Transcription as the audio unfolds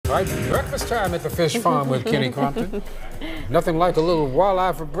Right, breakfast time at the fish farm with Kenny Crumpton. Nothing like a little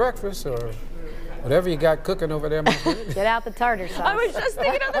walleye for breakfast or whatever you got cooking over there, my friend. Get out the tartar sauce. I was just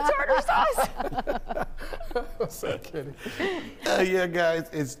thinking of the tartar sauce. What's up, Kenny? Yeah, guys,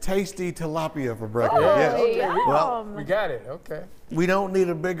 it's tasty tilapia for breakfast. Oh, Yes. Okay, Well, we got it. Okay. we don't need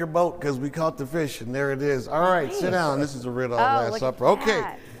a bigger boat because we caught the fish, and there it is. All right, sit down. This is a Red Off Last look Supper. at Okay,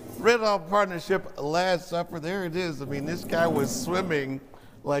 that. Red Off Partnership Last Supper. There it is. I mean, this guy was swimming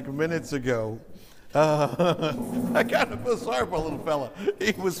like minutes ago. I kind of feel sorry for a little fella.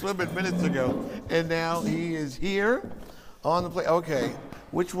 He was swimming minutes ago, and now he is here on the plate. Okay,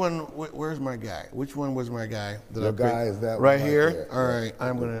 which one? Where's my guy? Which one was my guy? Your I guy picked? is that one right right here. there. All right,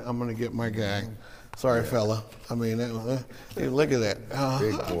 I'm gonna get my guy. Sorry, fella. I mean, hey, look at that.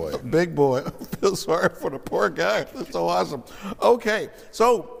 Big boy. Big boy. I feel sorry for the poor guy. That's so awesome. Okay,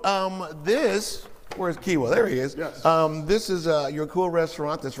 so this. Where's Kiwa? There he is. Yes. This is your cool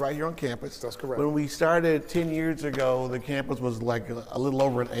restaurant that's right here on campus. That's correct. When we started 10 years ago, the campus was like a little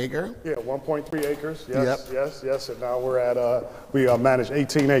over an acre. Yeah, 1.3 acres. Yes, Yep. yes. And now we're at, we manage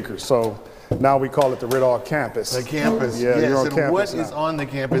 18 acres. So now we call it the Red Off Campus. The campus. Yeah, yes. you're on And campus what now. is on the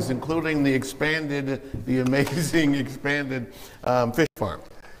campus, including the amazing expanded fish farm?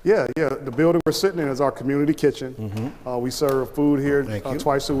 Yeah. The building we're sitting in is our community kitchen. We serve food here Thank you.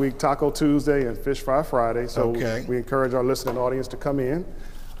 twice a week, Taco Tuesday and Fish Fry Friday. So Okay. we encourage our listening audience to come in.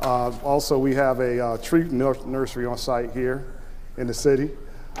 Also, we have a tree nursery on site here in the city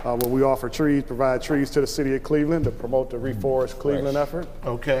where we offer trees, provide trees to the city of Cleveland to promote the Reforest Cleveland effort.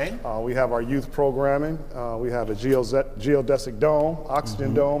 Okay. We have our youth programming. We have a geodesic dome,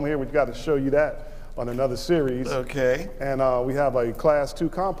 oxygen dome here. We've got to show you that on another series. Okay. And we have a Class 2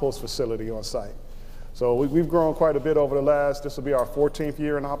 compost facility on site. So we've grown quite a bit over the last, this will be our 14th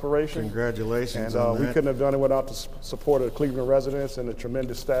year in operation. Congratulations And on we that. couldn't have done it without the support of the Cleveland residents and the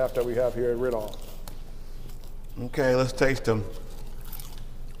tremendous staff that we have here at Red Off. Okay, let's taste them.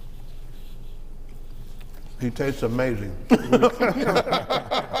 He tastes amazing.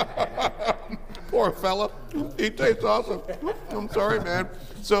 Poor fella. He tastes awesome. I'm sorry, man.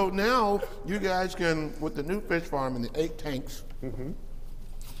 So now you guys can, with the new fish farm and the 8 tanks,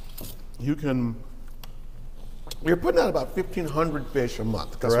 you're putting out about 1,500 fish a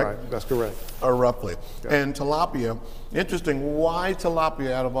month, correct? That's right, that's correct. Or roughly. And tilapia, interesting, why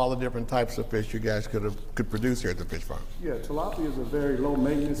tilapia out of all the different types of fish you guys could produce here at the fish farm? Yeah, tilapia is a very low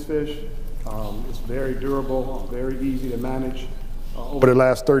maintenance fish. It's very durable, very easy to manage. Over the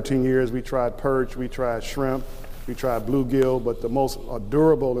last 13 years, we tried perch, we tried shrimp, we tried bluegill, but the most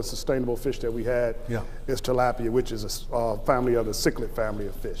durable and sustainable fish that we had is tilapia, which is a family of the cichlid family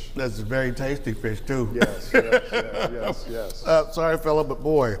of fish. That's a very tasty fish too. Yes. Sorry, fella, but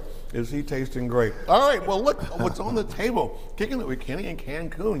boy, is he tasting great. All right, well, look what's on the table. Kicking it with Kenny in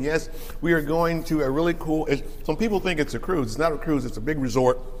Cancun. Yes, we are going to a really cool, some people think it's a cruise. It's not a cruise, it's a big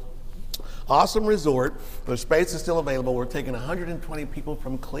resort. Awesome resort. The space is still available. We're taking 120 people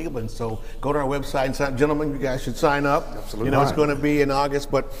from Cleveland. So go to our website and sign. Gentlemen, you guys should sign up. Absolutely. You know, it's going to be in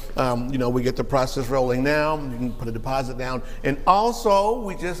August, but you know, we get the process rolling now. You can put a deposit down. And also,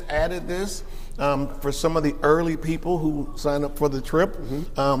 we just added this for some of the early people who sign up for the trip.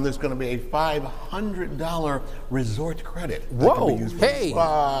 There's going to be a $500 resort credit. that can be used for Hey.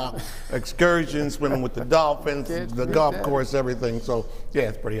 spa, excursions, swimming with the dolphins, Kids the with golf that. course, everything. So, yeah,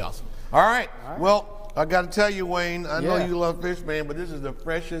 it's pretty awesome. All right. Well, I got to tell you, Wayne, I know Yeah. you love fish, man, but this is the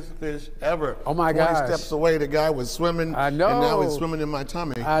freshest fish ever. Oh, my 20 gosh. steps away, the guy was swimming. I know. And now he's swimming in my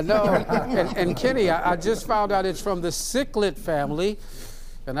tummy. I know. And Kenny, I just found out it's from the cichlid family,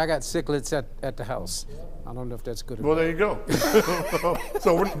 and I got cichlids at the house. I don't know if that's good or Well, there you go.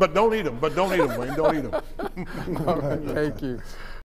 But don't eat them. But don't eat them, Wayne. Don't eat them. not. Thank you.